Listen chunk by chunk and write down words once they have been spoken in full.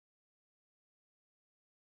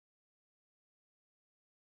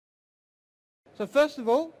So first of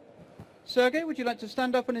all, Sergey, would you like to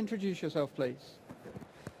stand up and introduce yourself, please?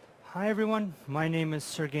 Hi everyone, my name is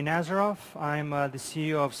Sergey Nazarov. I'm the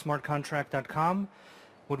CEO of smartcontract.com.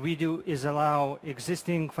 What we do is allow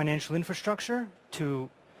existing financial infrastructure to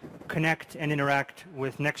connect and interact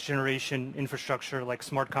with next generation infrastructure like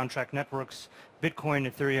smart contract networks,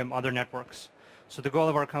 Bitcoin, Ethereum, other networks. So the goal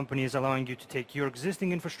of our company is allowing you to take your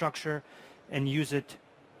existing infrastructure and use it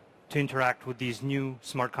to interact with these new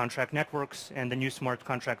smart contract networks and the new smart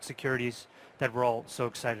contract securities that we're all so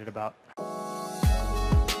excited about.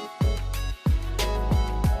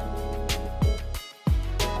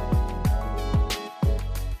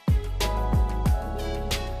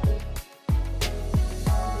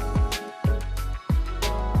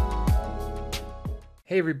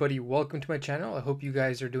 Hey everybody, welcome to my channel. I hope you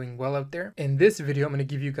guys are doing well out there. In this video, I'm going to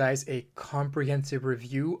give you guys a comprehensive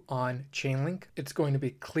review on Chainlink. It's going to be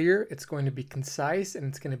clear, it's going to be concise, and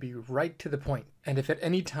it's going to be right to the point. And if at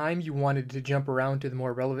any time you wanted to jump around to the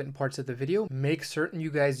more relevant parts of the video, make certain you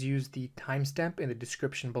guys use the timestamp in the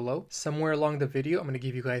description below. Somewhere along the video, I'm going to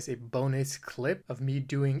give you guys a bonus clip of me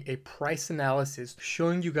doing a price analysis,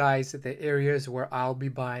 showing you guys the areas where I'll be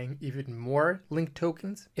buying even more Link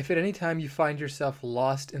tokens. If at any time you find yourself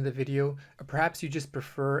lost in the video, or perhaps you just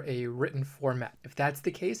prefer a written format, if that's the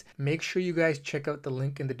case, make sure you guys check out the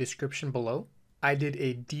link in the description below. I did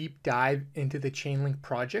a deep dive into the Chainlink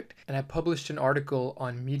project and I published an article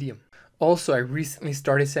on Medium. Also, I recently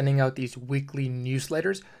started sending out these weekly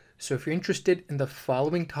newsletters. So if you're interested in the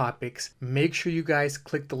following topics, make sure you guys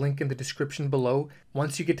click the link in the description below.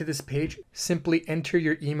 Once you get to this page, simply enter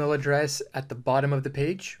your email address at the bottom of the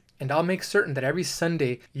page. And I'll make certain that every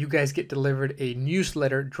Sunday you guys get delivered a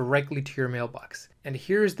newsletter directly to your mailbox. And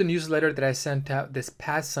here's the newsletter that I sent out this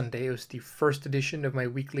past Sunday. It was the first edition of my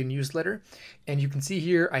weekly newsletter. And you can see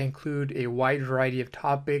here I include a wide variety of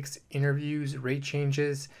topics, interviews, rate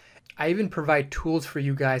changes. I even provide tools for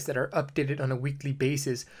you guys that are updated on a weekly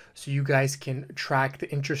basis so you guys can track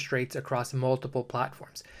the interest rates across multiple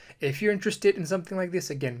platforms. If you're interested in something like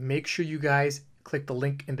this, again, make sure you guys click the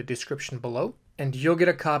link in the description below. And you'll get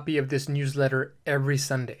a copy of this newsletter every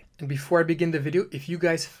Sunday. And before I begin the video, if you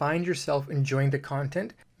guys find yourself enjoying the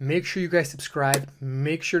content, make sure you guys subscribe,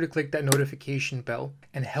 make sure to click that notification bell,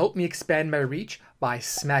 and help me expand my reach by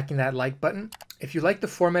smacking that like button. If you like the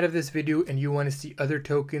format of this video and you want to see other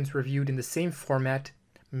tokens reviewed in the same format,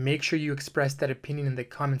 make sure you express that opinion in the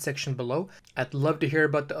comment section below. I'd love to hear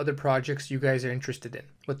about the other projects you guys are interested in.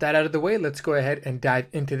 With that out of the way, let's go ahead and dive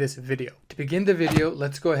into this video. To begin the video,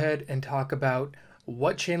 let's go ahead and talk about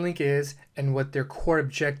what Chainlink is and what their core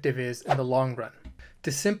objective is in the long run.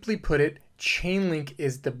 To simply put it, Chainlink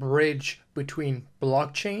is the bridge between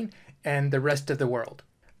blockchain and the rest of the world.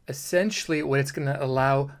 Essentially, what it's going to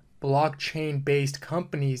allow blockchain-based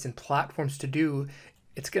companies and platforms to do,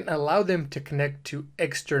 it's going to allow them to connect to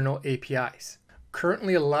external APIs.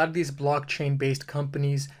 Currently, a lot of these blockchain-based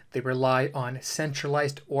companies, they rely on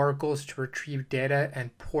centralized oracles to retrieve data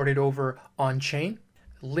and port it over on-chain.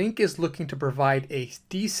 Link is looking to provide a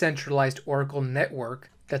decentralized oracle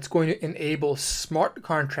network that's going to enable smart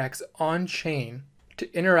contracts on-chain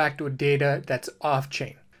to interact with data that's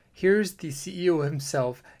off-chain. Here's the CEO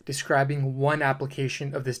himself describing one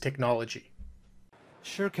application of this technology.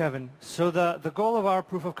 Sure, Kevin. So the goal of our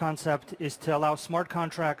proof of concept is to allow smart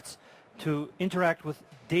contracts to interact with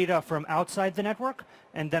data from outside the network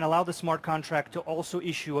and then allow the smart contract to also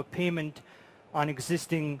issue a payment on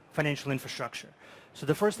existing financial infrastructure. So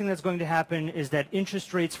the first thing that's going to happen is that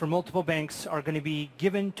interest rates for multiple banks are going to be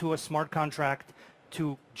given to a smart contract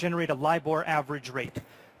to generate a LIBOR average rate.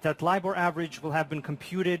 That LIBOR average will have been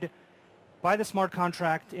computed by the smart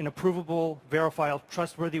contract in a provable, verifiable,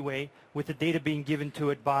 trustworthy way with the data being given to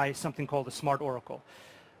it by something called a smart oracle.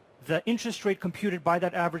 The interest rate computed by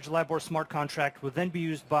that average LIBOR smart contract will then be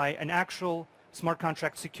used by an actual smart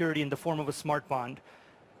contract security in the form of a smart bond.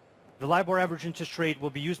 The LIBOR average interest rate will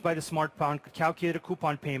be used by the smart bond to calculate a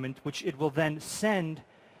coupon payment, which it will then send,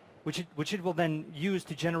 which it will then use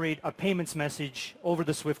to generate a payments message over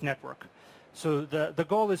the SWIFT network. So the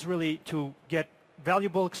goal is really to get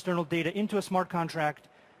valuable external data into a smart contract,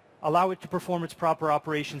 allow it to perform its proper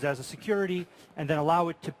operations as a security, and then allow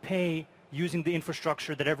it to pay using the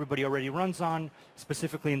infrastructure that everybody already runs on,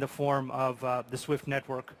 specifically in the form of the SWIFT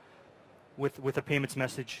network with a payments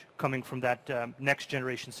message coming from that next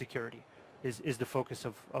generation security is the focus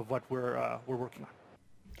of what we're working on.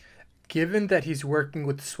 Given that he's working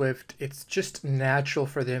with Swift, it's just natural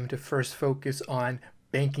for them to first focus on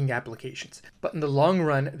banking applications. But in the long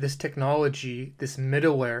run, this technology, this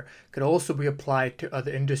middleware, could also be applied to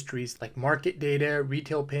other industries like market data,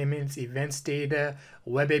 retail payments, events data,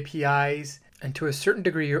 web APIs. And to a certain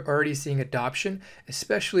degree, you're already seeing adoption,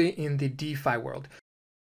 especially in the DeFi world.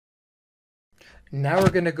 Now we're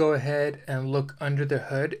going to go ahead and look under the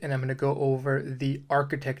hood, and I'm going to go over the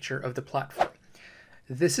architecture of the platform.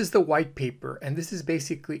 This is the white paper, and this is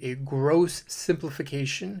basically a gross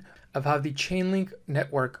simplification of how the Chainlink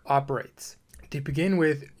network operates. To begin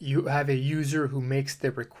with, you have a user who makes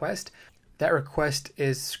the request. That request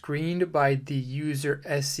is screened by the user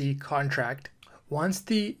SC contract. Once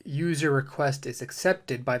the user request is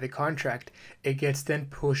accepted by the contract, it gets then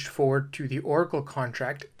pushed forward to the Oracle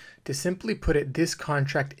contract. To simply put it, this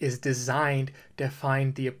contract is designed to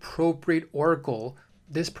find the appropriate Oracle.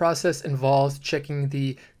 This process involves checking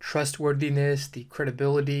the trustworthiness, the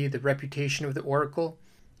credibility, the reputation of the Oracle.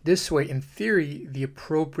 This way, in theory, the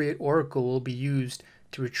appropriate Oracle will be used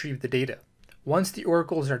to retrieve the data. Once the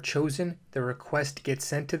oracles are chosen, the request gets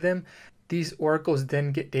sent to them. These oracles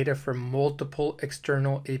then get data from multiple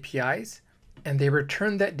external APIs, and they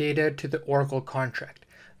return that data to the Oracle contract.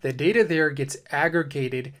 The data there gets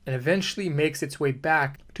aggregated and eventually makes its way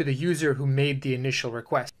back to the user who made the initial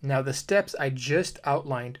request. Now, the steps I just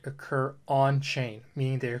outlined occur on-chain,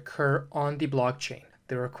 meaning they occur on the blockchain.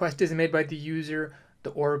 The request is made by the user,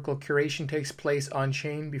 the Oracle curation takes place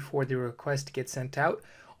on-chain before the request gets sent out.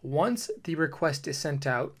 Once the request is sent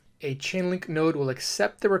out, a Chainlink node will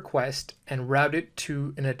accept the request and route it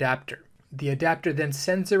to an adapter. The adapter then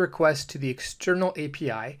sends a request to the external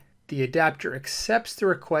API. The adapter accepts the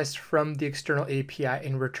request from the external API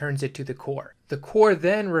and returns it to the core. The core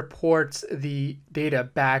then reports the data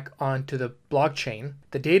back onto the blockchain.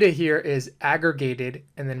 The data here is aggregated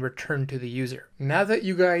and then returned to the user. Now that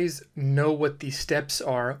you guys know what these steps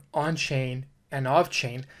are on-chain and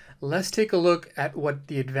off-chain, let's take a look at what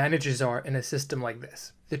the advantages are in a system like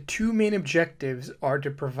this. The two main objectives are to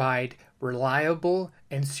provide reliable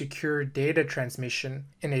and secure data transmission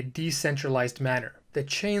in a decentralized manner. The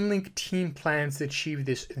Chainlink team plans to achieve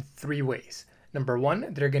this in three ways. Number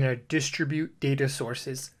one, they're going to distribute data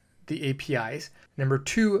sources, the APIs. Number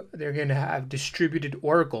two, they're going to have distributed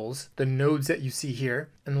oracles, the nodes that you see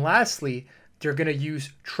here. And lastly, they're going to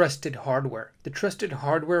use trusted hardware. The trusted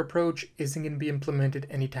hardware approach isn't going to be implemented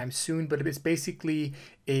anytime soon, but it's basically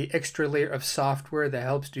an extra layer of software that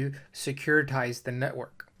helps to securitize the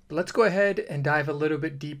network. But let's go ahead and dive a little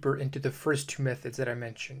bit deeper into the first two methods that I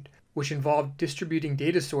mentioned, which involve distributing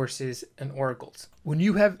data sources and oracles. When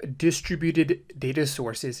you have distributed data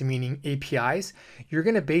sources, meaning APIs, you're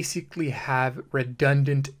going to basically have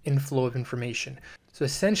redundant inflow of information. So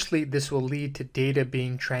essentially, this will lead to data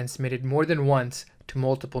being transmitted more than once to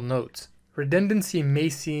multiple nodes. Redundancy may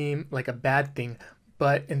seem like a bad thing,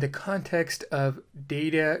 but in the context of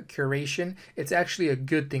data curation, it's actually a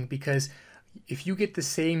good thing, because if you get the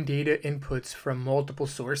same data inputs from multiple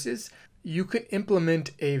sources, you can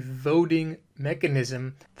implement a voting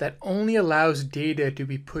mechanism that only allows data to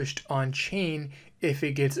be pushed on chain if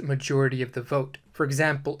it gets a majority of the vote. For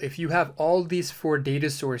example, if you have all these 4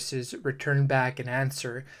 data sources return back an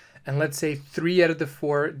answer, and let's say 3 out of the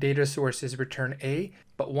 4 data sources return A,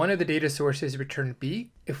 but 1 of the data sources return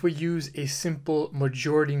B, if we use a simple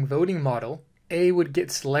majority voting model, A would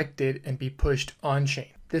get selected and be pushed on chain.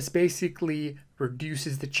 This basically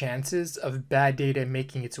reduces the chances of bad data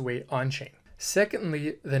making its way on-chain.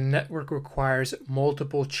 Secondly, the network requires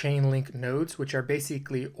multiple Chainlink nodes, which are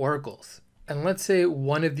basically oracles. And let's say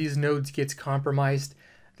one of these nodes gets compromised,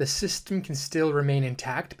 the system can still remain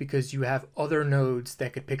intact because you have other nodes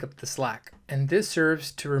that could pick up the slack. And this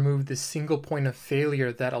serves to remove the single point of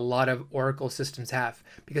failure that a lot of Oracle systems have.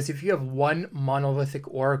 Because if you have one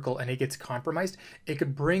monolithic Oracle and it gets compromised, it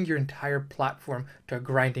could bring your entire platform to a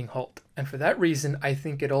grinding halt. And for that reason, I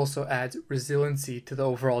think it also adds resiliency to the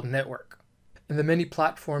overall network. And the many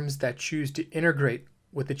platforms that choose to integrate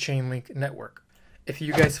with the Chainlink network. If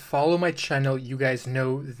you guys follow my channel, you guys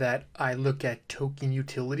know that I look at token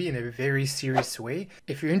utility in a very serious way.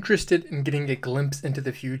 If you're interested in getting a glimpse into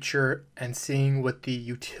the future and seeing what the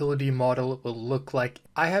utility model will look like,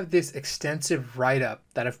 I have this extensive write-up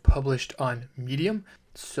that I've published on Medium.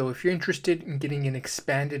 So if you're interested in getting an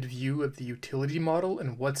expanded view of the utility model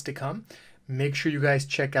and what's to come, make sure you guys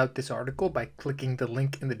check out this article by clicking the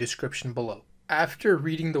link in the description below. After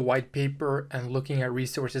reading the white paper and looking at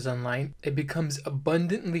resources online, it becomes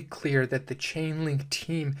abundantly clear that the Chainlink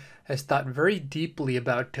team has thought very deeply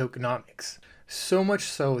about tokenomics. So much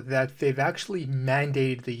so that they've actually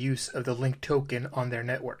mandated the use of the Link token on their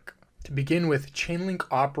network. To begin with, Chainlink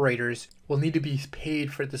operators will need to be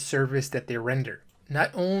paid for the service that they render.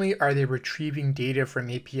 Not only are they retrieving data from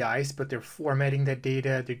APIs, but they're formatting that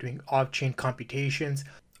data, they're doing off-chain computations.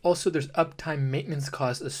 Also, there's uptime maintenance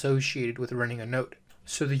costs associated with running a node.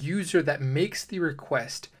 So the user that makes the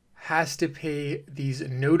request has to pay these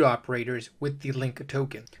node operators with the link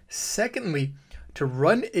token. Secondly, to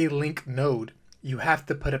run a link node, you have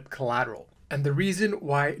to put up collateral. And the reason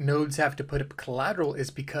why nodes have to put up collateral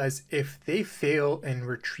is because if they fail in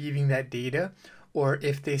retrieving that data, or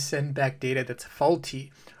if they send back data that's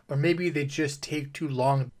faulty, or maybe they just take too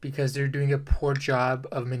long because they're doing a poor job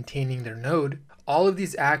of maintaining their node, all of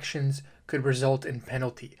these actions could result in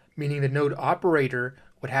penalty, meaning the node operator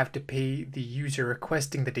would have to pay the user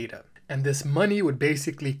requesting the data. And this money would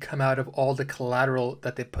basically come out of all the collateral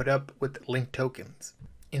that they put up with link tokens.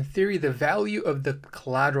 In theory, the value of the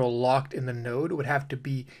collateral locked in the node would have to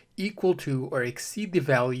be equal to or exceed the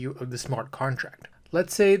value of the smart contract.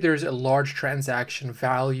 Let's say there's a large transaction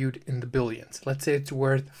valued in the billions. Let's say it's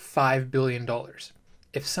worth $5 billion.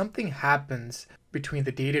 If something happens between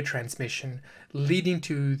the data transmission leading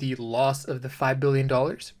to the loss of the $5 billion,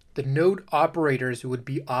 the node operators would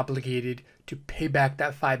be obligated to pay back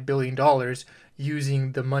that $5 billion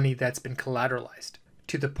using the money that's been collateralized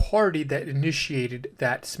to the party that initiated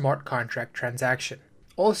that smart contract transaction.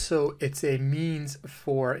 Also, it's a means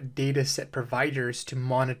for dataset providers to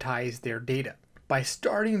monetize their data. By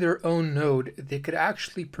starting their own node, they could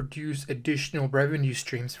actually produce additional revenue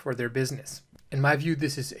streams for their business. In my view,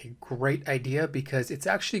 this is a great idea because it's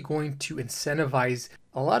actually going to incentivize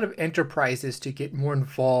a lot of enterprises to get more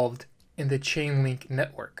involved in the Chainlink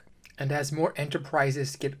network. And as more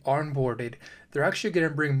enterprises get onboarded, they're actually going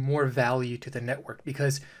to bring more value to the network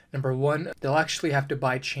because, number one, they'll actually have to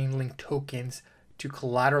buy Chainlink tokens to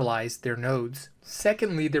collateralize their nodes.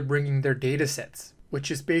 Secondly, they're bringing their datasets, which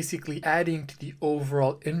is basically adding to the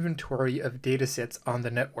overall inventory of datasets on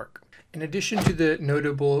the network. In addition to the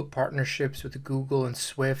notable partnerships with Google and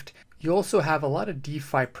Swift, you also have a lot of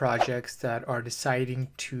DeFi projects that are deciding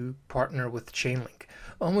to partner with Chainlink.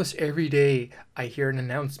 Almost every day, I hear an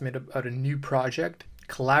announcement about a new project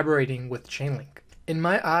collaborating with Chainlink. In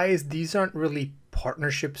my eyes, these aren't really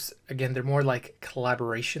partnerships. Again, they're more like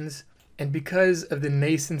collaborations. And because of the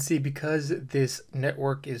nascency, because this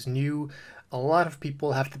network is new, a lot of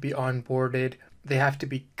people have to be onboarded, they have to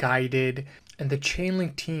be guided, and the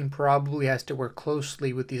Chainlink team probably has to work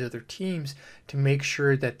closely with these other teams to make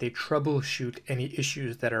sure that they troubleshoot any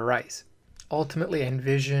issues that arise. Ultimately, I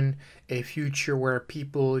envision a future where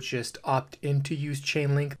people just opt in to use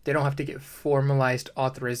Chainlink. They don't have to get formalized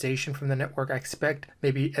authorization from the network. I expect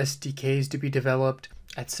maybe SDKs to be developed.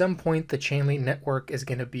 At some point, the Chainlink network is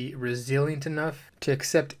going to be resilient enough to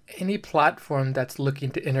accept any platform that's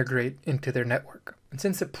looking to integrate into their network. And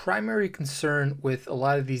since the primary concern with a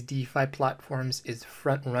lot of these DeFi platforms is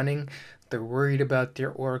front running, they're worried about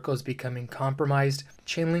their oracles becoming compromised,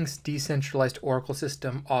 Chainlink's decentralized oracle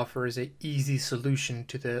system offers an easy solution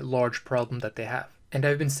to the large problem that they have. And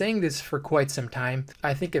I've been saying this for quite some time.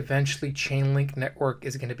 I think eventually Chainlink network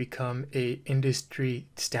is going to become an industry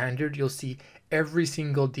standard. You'll see every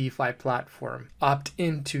single DeFi platform opt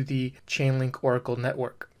into the Chainlink Oracle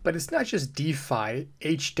network. But it's not just DeFi.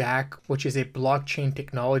 HDAC, which is a blockchain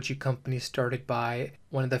technology company started by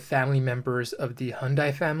one of the family members of the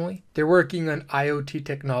Hyundai family, they're working on IoT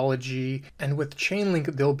technology, and with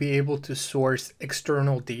Chainlink, they'll be able to source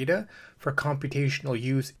external data for computational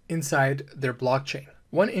use inside their blockchain.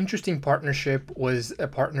 One interesting partnership was a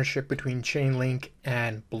partnership between Chainlink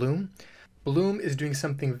and Bloom. Bloom is doing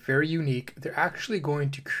something very unique. They're actually going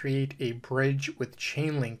to create a bridge with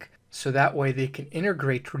Chainlink so that way they can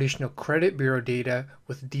integrate traditional credit bureau data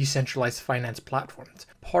with decentralized finance platforms.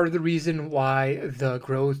 Part of the reason why the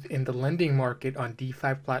growth in the lending market on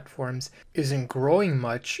DeFi platforms isn't growing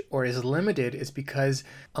much or is limited is because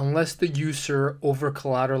unless the user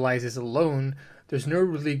over-collateralizes a loan, there's no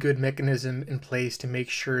really good mechanism in place to make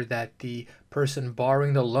sure that the person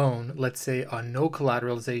borrowing the loan, let's say on no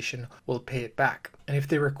collateralization, will pay it back. And if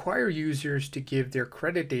they require users to give their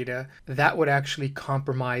credit data, that would actually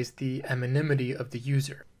compromise the anonymity of the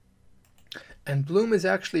user. And Bloom is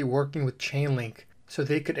actually working with Chainlink so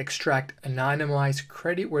they could extract anonymized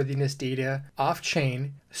creditworthiness data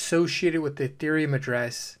off-chain associated with the Ethereum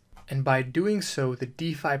address. And by doing so, the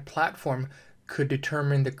DeFi platform could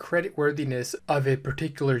determine the creditworthiness of a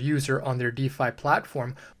particular user on their DeFi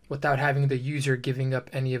platform without having the user giving up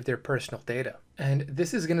any of their personal data. And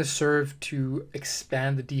this is going to serve to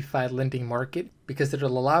expand the DeFi lending market because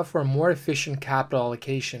it'll allow for a more efficient capital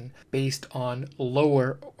allocation based on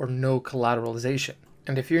lower or no collateralization.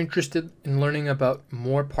 And if you're interested in learning about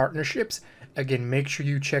more partnerships, again, make sure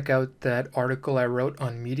you check out that article I wrote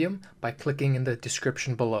on Medium by clicking in the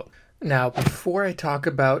description below. Now, before I talk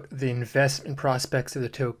about the investment prospects of the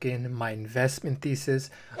token, my investment thesis,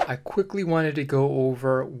 I quickly wanted to go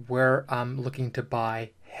over where I'm looking to buy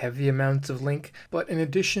heavy amounts of Link. But in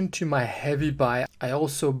addition to my heavy buy, I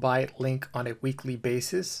also buy Link on a weekly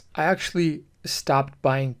basis. I actually stopped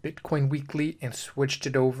buying Bitcoin weekly and switched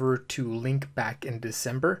it over to Link back in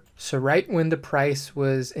December. So right when the price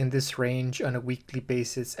was in this range on a weekly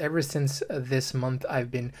basis, ever since this month, I've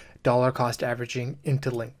been dollar cost averaging into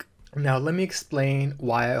Link. Now, let me explain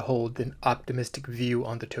why I hold an optimistic view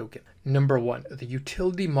on the token. Number one, the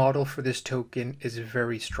utility model for this token is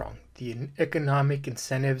very strong. The economic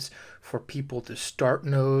incentives for people to start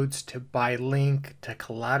nodes, to buy Link, to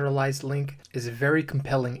collateralize Link is very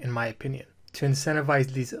compelling in my opinion. To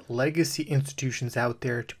incentivize these legacy institutions out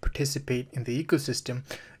there to participate in the ecosystem,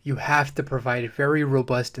 you have to provide very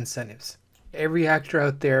robust incentives. Every actor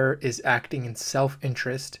out there is acting in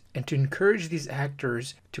self-interest, and to encourage these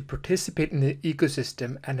actors to participate in the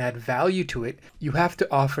ecosystem and add value to it, you have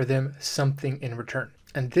to offer them something in return.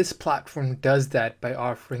 And this platform does that by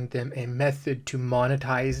offering them a method to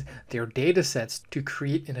monetize their data sets to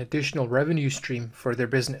create an additional revenue stream for their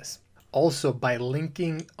business. Also, by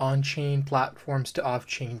linking on-chain platforms to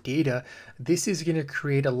off-chain data, this is going to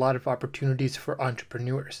create a lot of opportunities for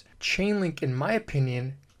entrepreneurs. Chainlink, in my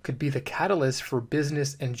opinion, could be the catalyst for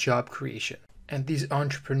business and job creation. And these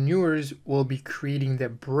entrepreneurs will be creating the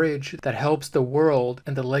bridge that helps the world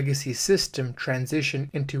and the legacy system transition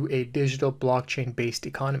into a digital blockchain-based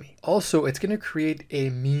economy. Also, it's going to create a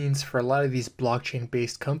means for a lot of these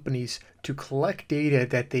blockchain-based companies to collect data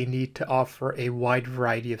that they need to offer a wide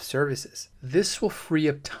variety of services. This will free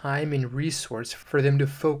up time and resource for them to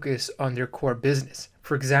focus on their core business.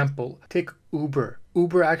 For example, take Uber.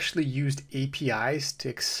 Uber actually used APIs to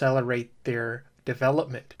accelerate their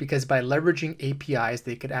development because by leveraging APIs,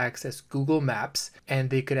 they could access Google Maps and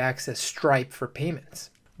they could access Stripe for payments.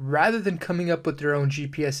 Rather than coming up with their own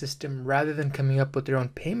GPS system, rather than coming up with their own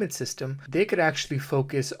payment system, they could actually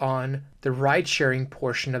focus on the ride-sharing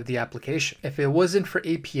portion of the application. If it wasn't for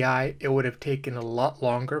API, it would have taken a lot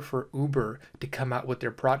longer for Uber to come out with their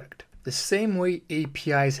product. The same way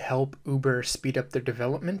APIs help Uber speed up their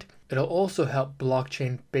development, it'll also help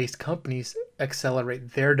blockchain-based companies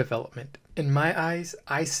accelerate their development. In my eyes,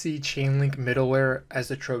 I see Chainlink middleware as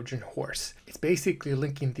a Trojan horse. It's basically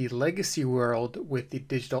linking the legacy world with the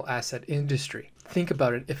digital asset industry. Think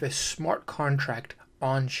about it, if a smart contract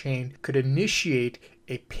on-chain could initiate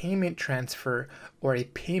a payment transfer or a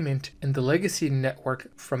payment in the legacy network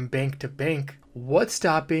from bank to bank, what's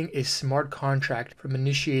stopping a smart contract from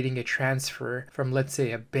initiating a transfer from, let's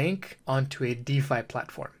say, a bank onto a DeFi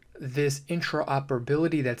platform? This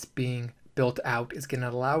interoperability that's being built out is going to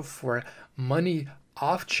allow for money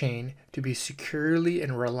off-chain to be securely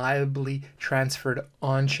and reliably transferred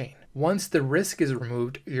on-chain. Once the risk is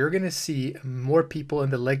removed, you're going to see more people in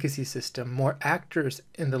the legacy system, more actors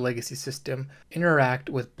in the legacy system interact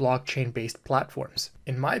with blockchain-based platforms.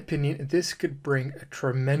 In my opinion, this could bring a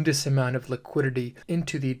tremendous amount of liquidity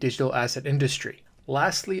into the digital asset industry.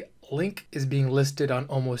 Lastly, Link is being listed on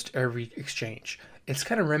almost every exchange. It's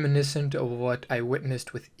kind of reminiscent of what I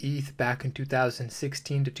witnessed with ETH back in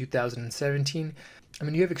 2016 to 2017. I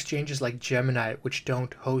mean, you have exchanges like Gemini, which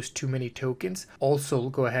don't host too many tokens, also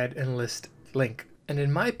go ahead and list Link. And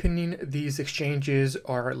in my opinion, these exchanges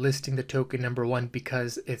are listing the token number one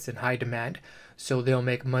because it's in high demand, so they'll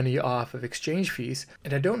make money off of exchange fees.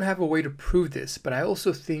 And I don't have a way to prove this, but I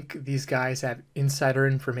also think these guys have insider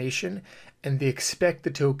information and they expect the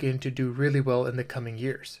token to do really well in the coming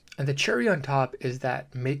years. And the cherry on top is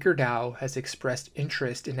that MakerDAO has expressed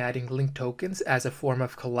interest in adding Link tokens as a form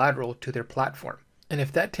of collateral to their platform. And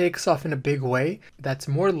if that takes off in a big way, that's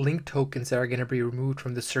more Link tokens that are going to be removed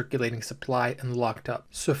from the circulating supply and locked up.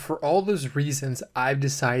 So for all those reasons, I've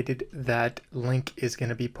decided that Link is going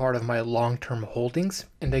to be part of my long-term holdings.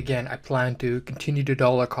 And again, I plan to continue to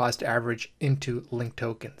dollar cost average into Link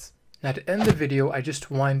tokens. Now to end the video, I just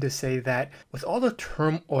wanted to say that with all the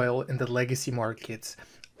turmoil in the legacy markets,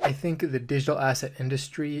 I think the digital asset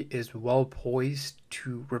industry is well poised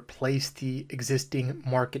to replace the existing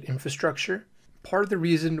market infrastructure. Part of the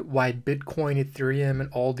reason why Bitcoin, Ethereum, and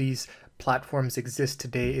all these platforms exist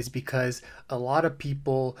today is because a lot of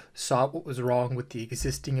people saw what was wrong with the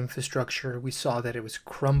existing infrastructure. We saw that it was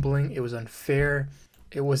crumbling, it was unfair,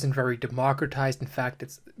 it wasn't very democratized. In fact,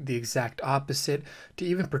 it's the exact opposite. To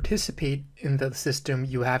even participate in the system,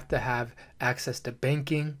 you have to have access to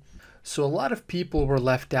banking. So a lot of people were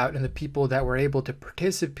left out, and the people that were able to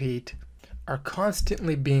participate are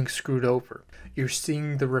constantly being screwed over. You're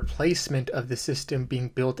seeing the replacement of the system being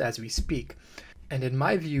built as we speak. And in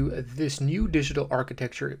my view, this new digital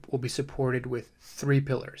architecture will be supported with 3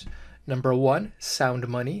 pillars. Number 1, sound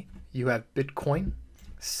money. You have Bitcoin.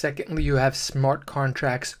 Secondly, you have smart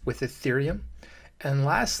contracts with Ethereum. And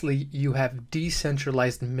lastly, you have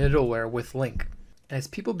decentralized middleware with Link. And as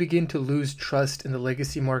people begin to lose trust in the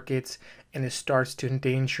legacy markets and it starts to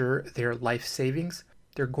endanger their life savings,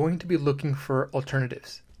 they're going to be looking for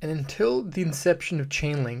alternatives. And until the inception of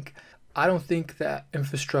Chainlink, I don't think that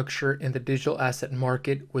infrastructure in the digital asset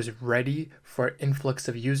market was ready for an influx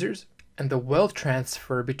of users and the wealth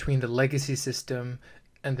transfer between the legacy system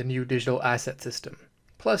and the new digital asset system.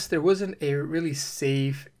 Plus, there wasn't a really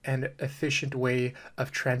safe and efficient way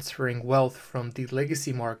of transferring wealth from the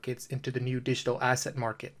legacy markets into the new digital asset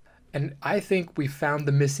market. And I think we found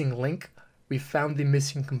the missing link. We found the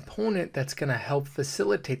missing component that's going to help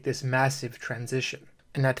facilitate this massive transition.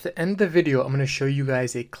 And at the end of the video, I'm going to show you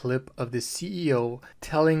guys a clip of the CEO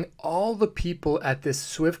telling all the people at this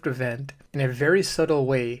Swift event in a very subtle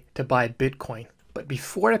way to buy Bitcoin. But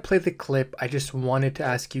before I play the clip, I just wanted to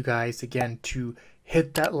ask you guys again to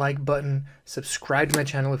hit that like button, subscribe to my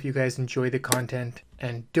channel if you guys enjoy the content,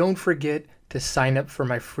 and don't forget to sign up for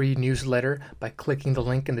my free newsletter by clicking the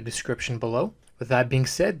link in the description below. With that being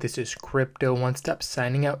said, this is CryptoOneStop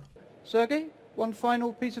signing out. Sergey, one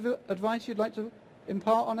final piece of advice you'd like to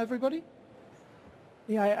impart on everybody?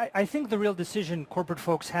 Yeah, I think the real decision corporate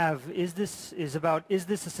folks have is this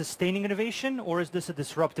a sustaining innovation or is this a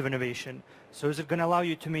disruptive innovation? So is it going to allow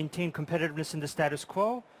you to maintain competitiveness in the status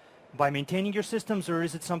quo by maintaining your systems, or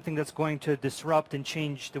is it something that's going to disrupt and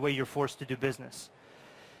change the way you're forced to do business?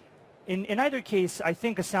 In either case, I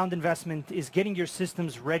think a sound investment is getting your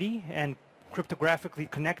systems ready and cryptographically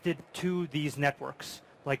connected to these networks,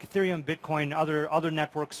 like Ethereum, Bitcoin, other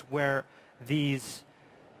networks where these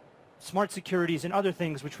smart securities and other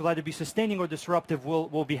things which will either be sustaining or disruptive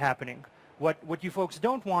will be happening. What you folks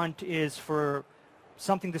don't want is for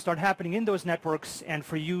something to start happening in those networks and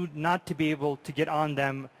for you not to be able to get on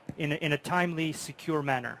them in a timely, secure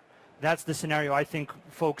manner. That's the scenario I think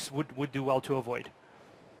folks would do well to avoid.